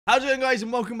How's it going, guys,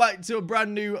 and welcome back to a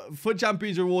brand new FUT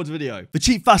Champions Rewards video. For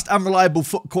cheap, fast, and reliable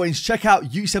FUT coins, check out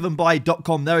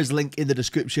Itshaber.com. There is a link in the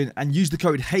description, and use the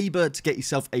code HABER to get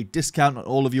yourself a discount on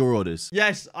all of your orders.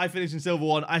 Yes, I finished in Silver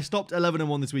 1. I stopped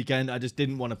 11-1 this weekend. I just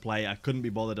didn't want to play. I couldn't be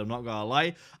bothered, I'm not gonna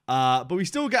lie. But we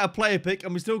still get a player pick,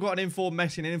 and we still got an informed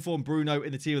Messi and an informed Bruno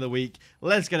in the team of the week.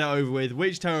 Let's get it over with.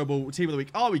 Which terrible team of the week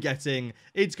are we getting?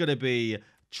 It's gonna be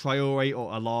Traore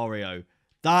or Alario.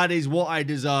 That is what I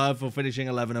deserve for finishing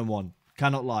 11-1.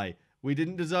 Cannot lie. We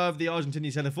didn't deserve the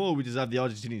Argentinian centre forward. We deserve the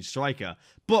Argentinian striker.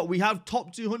 But we have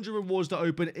top 200 rewards to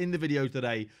open in the video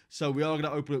today. So we are going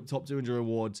to open up top 200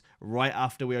 rewards right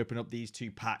after we open up these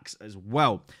two packs as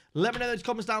well. Let me know in the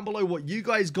comments down below what you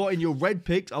guys got in your red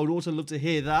picks. I would also love to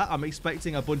hear that. I'm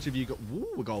expecting a bunch of you Ooh,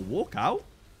 we got a walkout.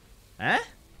 Eh?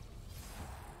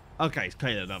 Okay, it's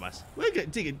Keylor Navas. We're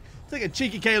going to take a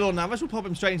cheeky Keylor Navas. We'll pop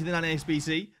him straight into the Nani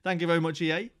SBC. Thank you very much,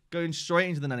 EA. Going straight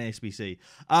into the Nani SBC.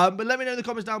 But let me know in the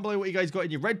comments down below what you guys got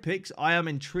in your red picks. I am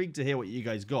intrigued to hear what you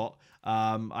guys got.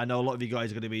 I know a lot of you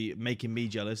guys are going to be making me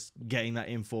jealous getting that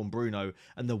informed Bruno.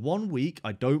 And the 1 week,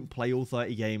 I don't play all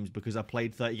 30 games because I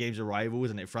played 30 games of Rivals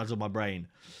and it frazzled my brain.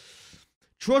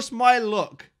 Trust my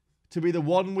luck. To be the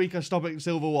 1 week I stop at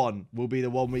Silver 1 will be the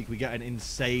 1 week we get an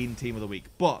insane team of the week.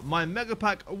 But my mega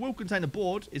pack will contain a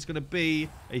board. It's going to be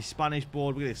a Spanish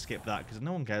board. We're going to skip that because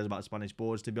no one cares about Spanish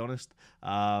boards, to be honest.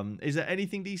 Is there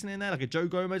anything decent in there? Like a Joe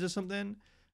Gomez or something?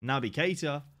 Naby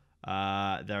Keita?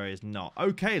 There is not.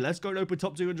 Okay, let's go and open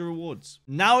top 200 rewards.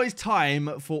 Now it's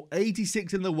time for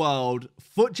 86 in the world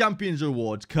FUT Champions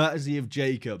rewards, courtesy of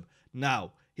Jacob.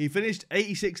 Now, he finished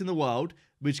 86 in the world,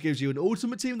 which gives you an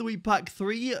Ultimate Team of the Week pack,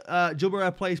 3 Jumbo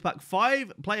Place pack,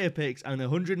 5 player picks, and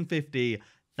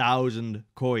 150,000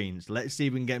 coins. Let's see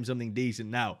if we can get him something decent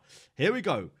now. Here we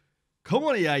go. Come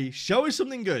on, EA. Show us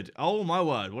something good. Oh, my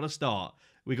word. What a start.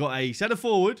 We got a centre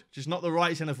forward, just not the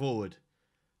right centre forward.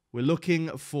 We're looking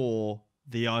for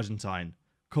the Argentine.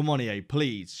 Come on, EA.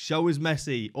 Please. Show us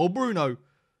Messi or Bruno.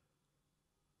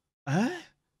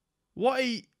 What?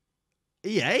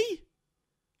 EA?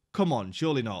 Come on.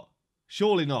 Surely not.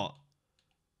 Surely not.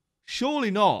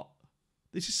 Surely not.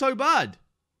 This is so bad.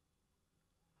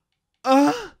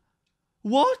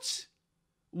 What?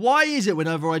 Why is it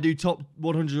whenever I do top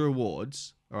 100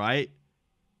 rewards, all right,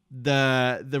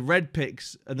 the red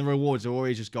picks and the rewards are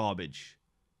always just garbage?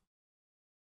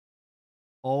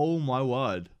 Oh my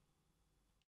word.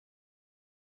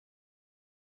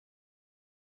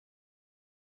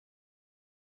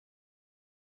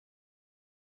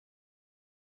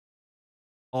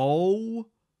 Oh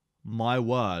my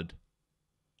word.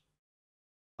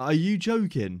 Are you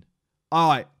joking?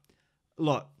 Alright.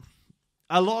 Look.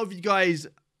 A lot of you guys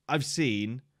I've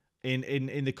seen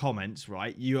in the comments,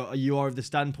 right? You are of the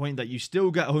standpoint that you still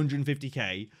get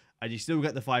 150k and you still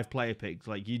get the 5 player picks.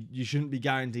 Like you shouldn't be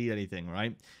guaranteed anything,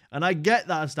 right? And I get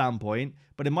that standpoint,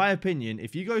 but in my opinion,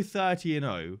 if you go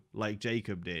 30-0 like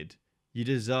Jacob did, you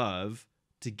deserve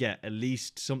to get at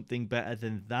least something better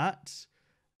than that.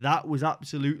 That was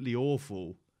absolutely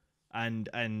awful and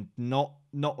not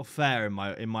fair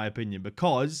in my opinion,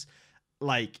 because,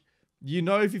 like, you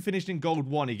know, if you finished in gold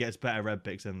 1, he gets better red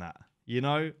picks than that. You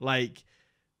know, like,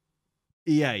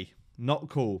 EA, not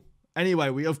cool.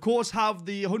 Anyway, we of course have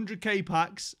the 100k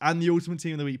packs and the Ultimate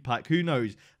Team of the Week pack. Who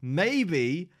knows?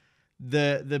 Maybe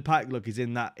the pack look is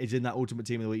in that Ultimate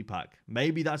Team of the Week pack.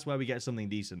 Maybe that's where we get something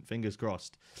decent. Fingers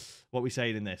crossed. What are we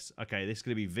saying in this? Okay, this is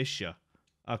gonna be Visca.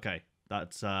 Okay.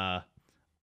 That's an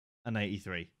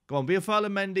 83. Go on, be a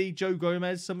Mendy, Joe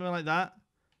Gomez, something like that.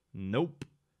 Nope.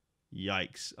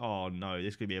 Yikes. Oh no,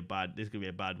 this could be a bad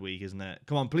week, isn't it?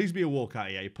 Come on, please be a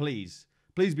walkout, EA. Please.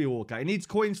 Please be a walkout. It needs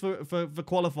coins for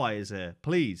qualifiers here.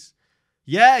 Please.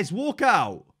 Yes,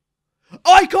 walkout.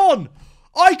 Icon!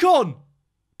 Icon!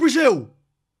 Brazil!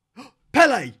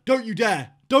 Pele! Don't you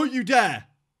dare! Don't you dare!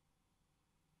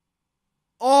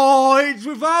 Oh, it's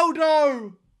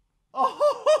Rivaldo!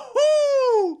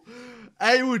 Oh,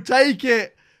 hey, we'll take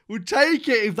it. We'll take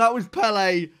it if that was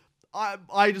Pele.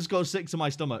 I just got sick to my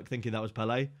stomach thinking that was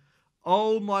Pele.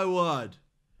 Oh, my word.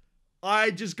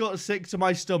 I just got sick to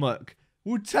my stomach.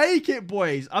 We'll take it,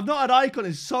 boys. I've not had Icon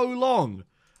in so long.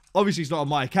 Obviously, it's not on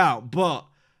my account, but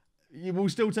we'll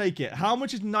still take it. How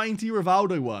much is 90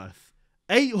 Rivaldo worth?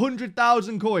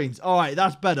 800,000 coins. All right,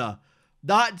 that's better.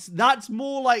 That's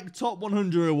more like top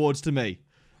 100 rewards to me.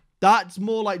 That's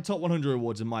more like top 100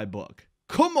 rewards in my book.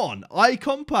 Come on,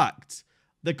 icon packed.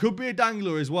 There could be a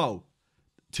dangler as well.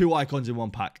 2 icons in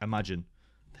 1 pack, imagine.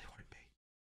 They won't be.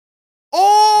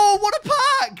 Oh, what a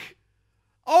pack!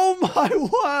 Oh my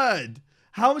word.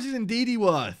 How much is Ndidi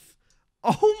worth?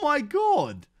 Oh my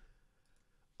god.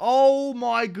 Oh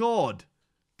my god.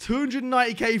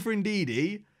 290k for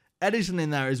Ndidi. Edison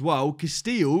in there as well.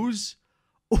 Casteels.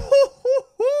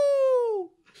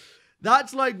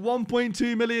 That's like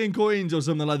 1.2 million coins or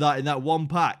something like that in that one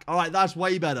pack. All right, that's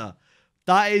way better.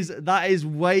 That is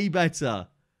way better.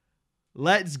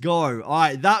 Let's go. All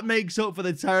right, that makes up for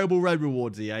the terrible red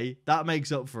rewards, EA. That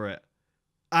makes up for it.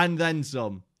 And then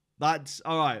some. That's,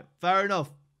 all right, fair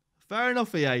enough. Fair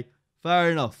enough, EA.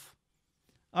 Fair enough.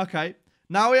 Okay,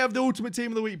 now we have the Ultimate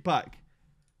Team of the Week pack.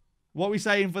 What are we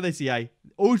saying for this, EA?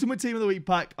 Ultimate Team of the Week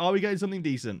pack. Are we getting something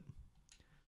decent?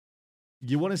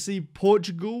 You want to see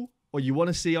Portugal or you want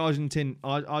to see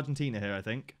Argentina here, I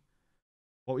think.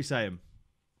 What are we saying?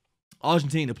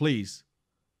 Argentina, please.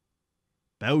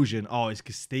 Belgium. Oh, it's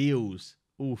Casteels.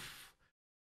 Oof.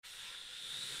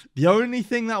 The only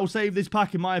thing that will save this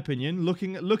pack, in my opinion,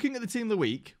 looking at the Team of the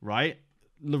Week, right?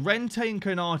 Llorente and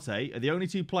Konate are the only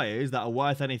two players that are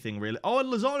worth anything, really. Oh,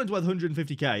 and Lozano's worth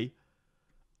 150k.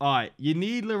 All right, you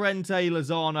need Llorente,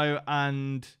 Lozano,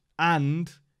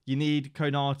 and you need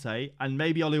Konate, and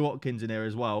maybe Ollie Watkins in here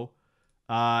as well,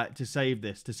 to save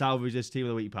this, to salvage this Team of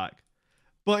the Week pack.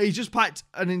 But he's just packed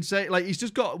an insane, like, he's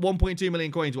just got 1.2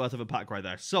 million coins worth of a pack right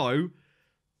there. So,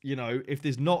 you know, if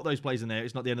there's not those players in there,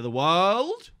 it's not the end of the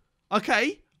world.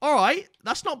 Okay, all right,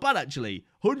 that's not bad, actually.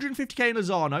 150k in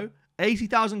Lozano,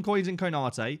 80,000 coins in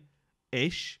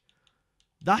Konate-ish.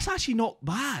 That's actually not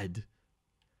bad.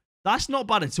 That's not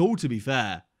bad at all, to be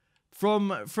fair. From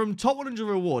top 100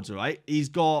 rewards, right? He's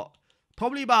got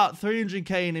probably about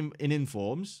 300k in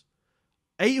informs,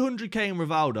 800k in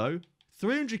Rivaldo,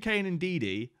 300k in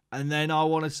Ndidi, and then I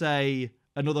want to say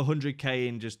another 100k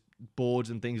in just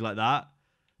boards and things like that.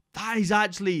 That is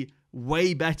actually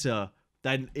way better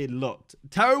than it looked.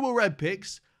 Terrible red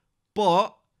picks,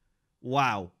 but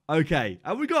wow. Okay,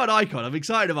 and we got an icon. I'm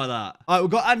excited about that. All right, we've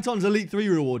got Anton's Elite 3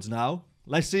 rewards now.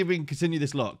 Let's see if we can continue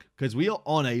this luck, because we are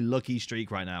on a lucky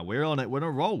streak right now. We're on it. We're on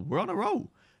a roll. We're on a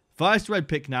roll. First red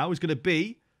pick now is going to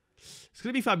be,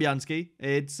 Fabianski.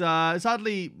 It's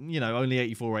sadly, you know, only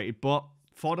 84 rated, but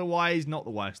fodder-wise, not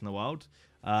the worst in the world.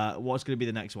 What's going to be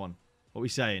the next one? What are we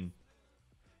saying?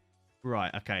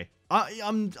 Right, okay.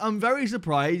 I'm very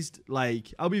surprised.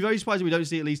 Like, I'll be very surprised if we don't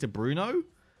see at least a Bruno.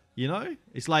 You know?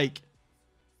 It's like,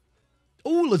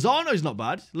 oh, Lozano's not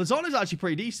bad. Lozano's actually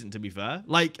pretty decent, to be fair.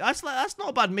 Like, that's not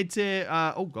a bad mid-tier.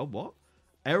 Oh, God, what?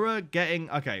 Error getting...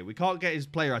 Okay, we can't get his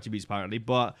player attributes, apparently.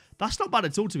 But that's not bad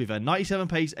at all, to be fair. 97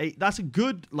 pace, 8. That's a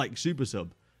good, like, super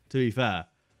sub, to be fair.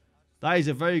 That is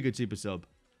a very good super sub.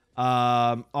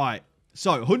 All right.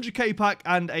 So, 100k pack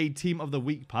and a Team of the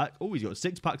Week pack. Oh, he's got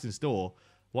 6 packs in store.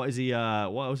 What is he...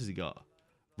 what else has he got?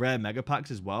 Rare mega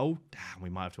packs as well. Damn, we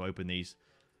might have to open these.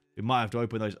 We might have to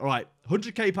open those. All right,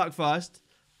 100k pack first.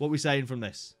 What are we saying from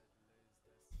this?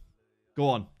 Go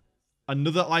on.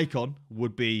 Another icon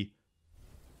would be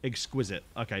exquisite.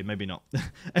 Okay, maybe not.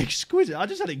 Exquisite. I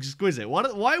just said exquisite.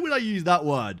 Why would I use that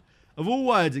word? Of all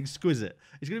words, exquisite.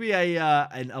 It's going to be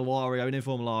an Alario, an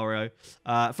informal Alario.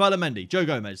 Ferland Mendy, Joe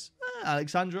Gomez,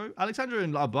 Alexandro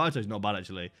and Alberto's not bad,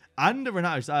 actually. And a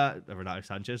Renato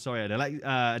Sanchez. Sorry,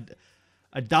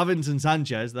 a Davinson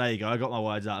Sanchez. There you go. I got my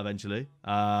words out eventually.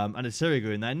 And a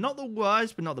Sirigu in there. Not the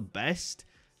worst, but not the best.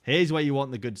 Here's where you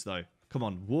want the goods, though. Come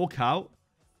on. Walk out.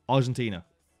 Argentina.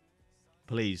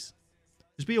 Please.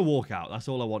 Just be a walkout. That's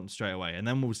all I want straight away. And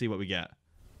then we'll see what we get.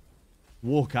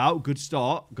 Walk out. Good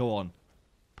start. Go on.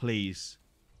 Please.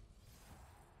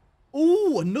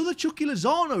 Oh, another Chucky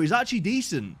Lozano is actually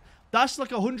decent. That's like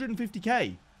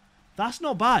 150k. That's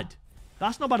not bad.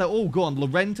 That's not bad at all. Go on,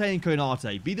 Llorente and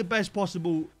Konate. Be the best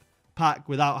possible pack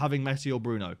without having Messi or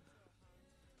Bruno.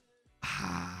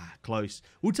 Ah, close.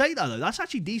 We'll take that, though. That's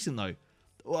actually decent, though.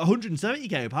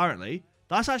 170k, apparently.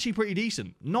 That's actually pretty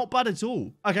decent. Not bad at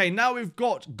all. Okay, now we've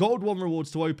got Gold 1 rewards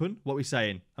to open. What are we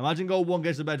saying? Imagine Gold 1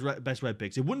 gets the best red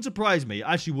picks. It wouldn't surprise me. It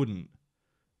actually wouldn't.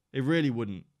 It really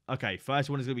wouldn't. Okay,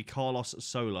 first one is going to be Carlos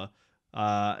Sola.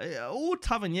 Or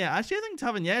Tavernier. Actually, I think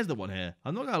Tavernier is the one here.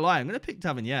 I'm not going to lie. I'm going to pick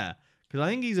Tavernier. Because I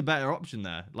think he's a better option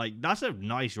there. Like, that's a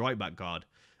nice right-back card.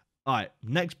 All right,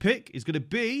 next pick is going to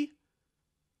be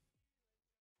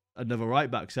another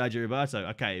right-back, Sergio Roberto.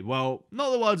 Okay, well,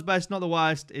 not the world's best, not the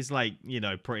worst. It's like, you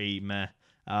know, pretty meh.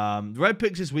 The red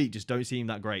picks this week just don't seem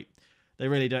that great. They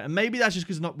really don't. And maybe that's just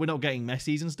because we're not getting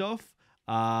Messi's and stuff.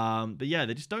 But yeah,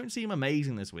 they just don't seem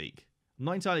amazing this week. I'm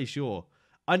not entirely sure.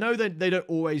 I know that they don't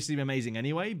always seem amazing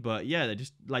anyway, but yeah, they're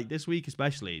just, like, this week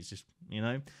especially, it's just, you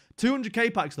know.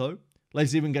 200k packs, though.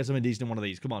 Let's see if we can get something decent in one of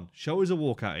these. Come on. Show us a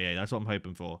walkout here. That's what I'm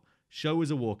hoping for. Show us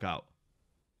a walkout.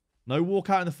 No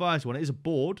walkout in the first one. It is a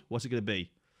board. What's it going to be?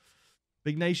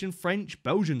 Big Nation, French,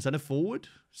 Belgian centre forward.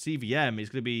 CVM is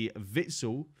going to be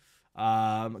Witsel.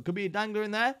 Could be a dangler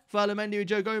in there. Ferland Mendy or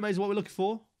Joe Gomez is what we're looking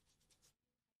for.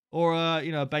 Or,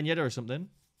 you know, Ben Yedder or something.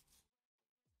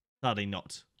 Sadly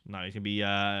not. No, it can be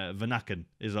Vanaken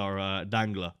is our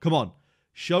dangler. Come on.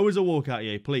 Show us a walkout,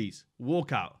 EA, please.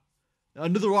 Walkout.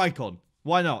 Another icon.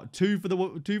 Why not? Two for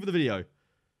the video.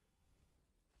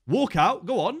 Walkout.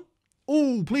 Go on.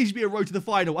 Oh, please be a road to the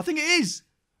final. I think it is.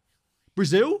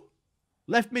 Brazil.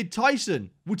 Left mid Tyson.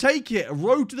 We'll take it. A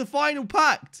road to the final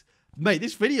packed. Mate,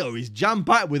 this video is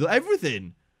jam-packed with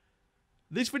everything.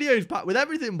 This video is packed with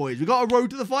everything, boys. We got a road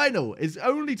to the final. It's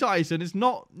only Tyson. It's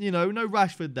not, you know, no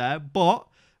Rashford there. But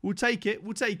we'll take it.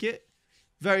 We'll take it.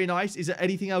 Very nice. Is there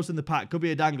anything else in the pack? Could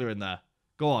be a dangler in there.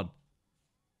 Go on.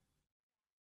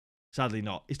 Sadly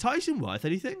not. Is Tyson worth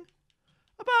anything?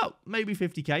 About maybe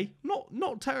 50k.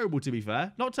 Not terrible, to be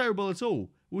fair. Not terrible at all.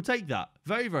 We'll take that.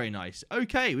 Very, very nice.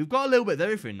 Okay, we've got a little bit of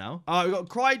everything now. All right, we've got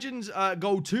Krygen's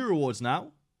Gold 2 rewards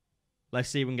now. Let's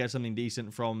see if we can get something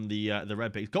decent from the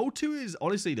red picks. Gold 2 is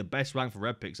honestly the best rank for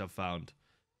red picks I've found.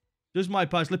 Just my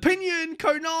personal opinion.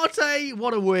 Konate,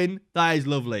 what a win. That is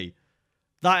lovely.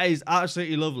 That is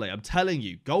absolutely lovely. I'm telling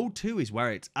you, Gold 2 is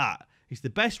where it's at. It's the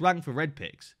best rank for red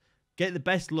picks. Get the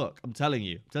best look. I'm telling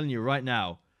you. I'm telling you right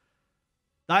now.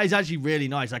 That is actually really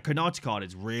nice. That Konate card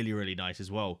is really, really nice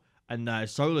as well. And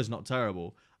Solar's not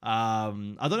terrible. I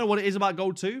don't know what it is about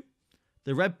Gold 2.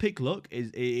 The red pick look,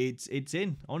 it's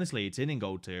in. Honestly, it's in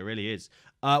Gold 2. It really is.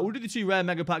 We'll do the 2 rare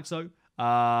mega packs, though.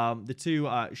 The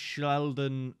 2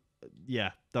 Sheldon...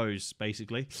 Yeah, those,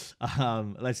 basically.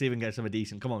 Let's see if we can get something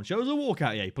decent. Come on, show us a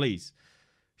walkout, yeah, please.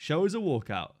 Show us a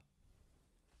walkout.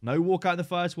 No walkout in the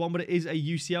first one, but it is a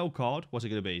UCL card. What's it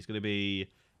going to be? It's going to be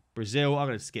Brazil. I'm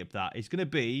going to skip that. It's going to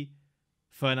be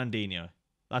Fernandinho.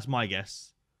 That's my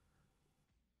guess.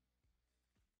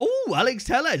 Oh, Alex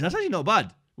Telles. That's actually not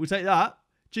bad. We'll take that.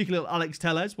 Cheeky little Alex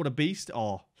Telles. What a beast.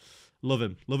 Oh, love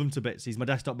him. Love him to bits. He's my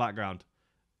desktop background.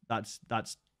 That's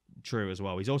true as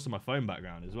well. He's also my phone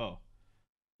background as well.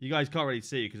 You guys can't really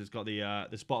see because it's got the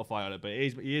Spotify on it, but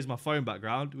he is my phone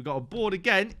background. We've got a board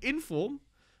again. Inform.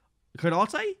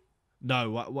 Konate?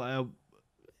 No.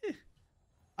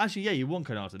 Actually, yeah, you want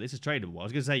Konate. This is tradable. I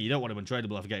was going to say you don't want him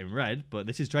untradeable after getting red, but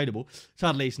this is tradable.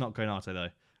 Sadly, it's not Konate, though.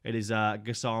 It is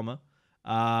Gassama.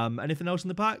 Anything else in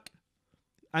the pack?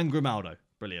 And Grimaldo.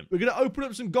 Brilliant. We're going to open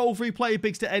up some goal-free player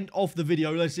picks to end off the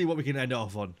video. Let's see what we can end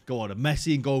off on. Go on. A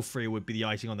Messi and goal-free would be the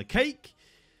icing on the cake.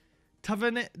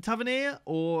 Tavernier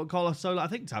or Carlos Sola? I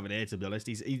think Tavernier, to be honest.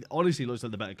 He honestly looks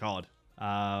like the better card.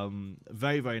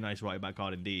 Very, very nice right back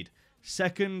card indeed.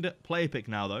 Second player pick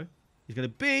now, though, is going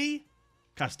to be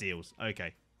Casteels.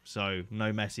 Okay. So,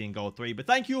 no Messi in goal 3. But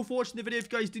thank you all for watching the video.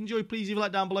 If you guys did enjoy, please leave a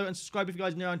like down below and subscribe if you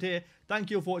guys are new around here.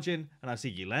 Thank you all for watching, and I'll see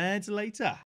you later.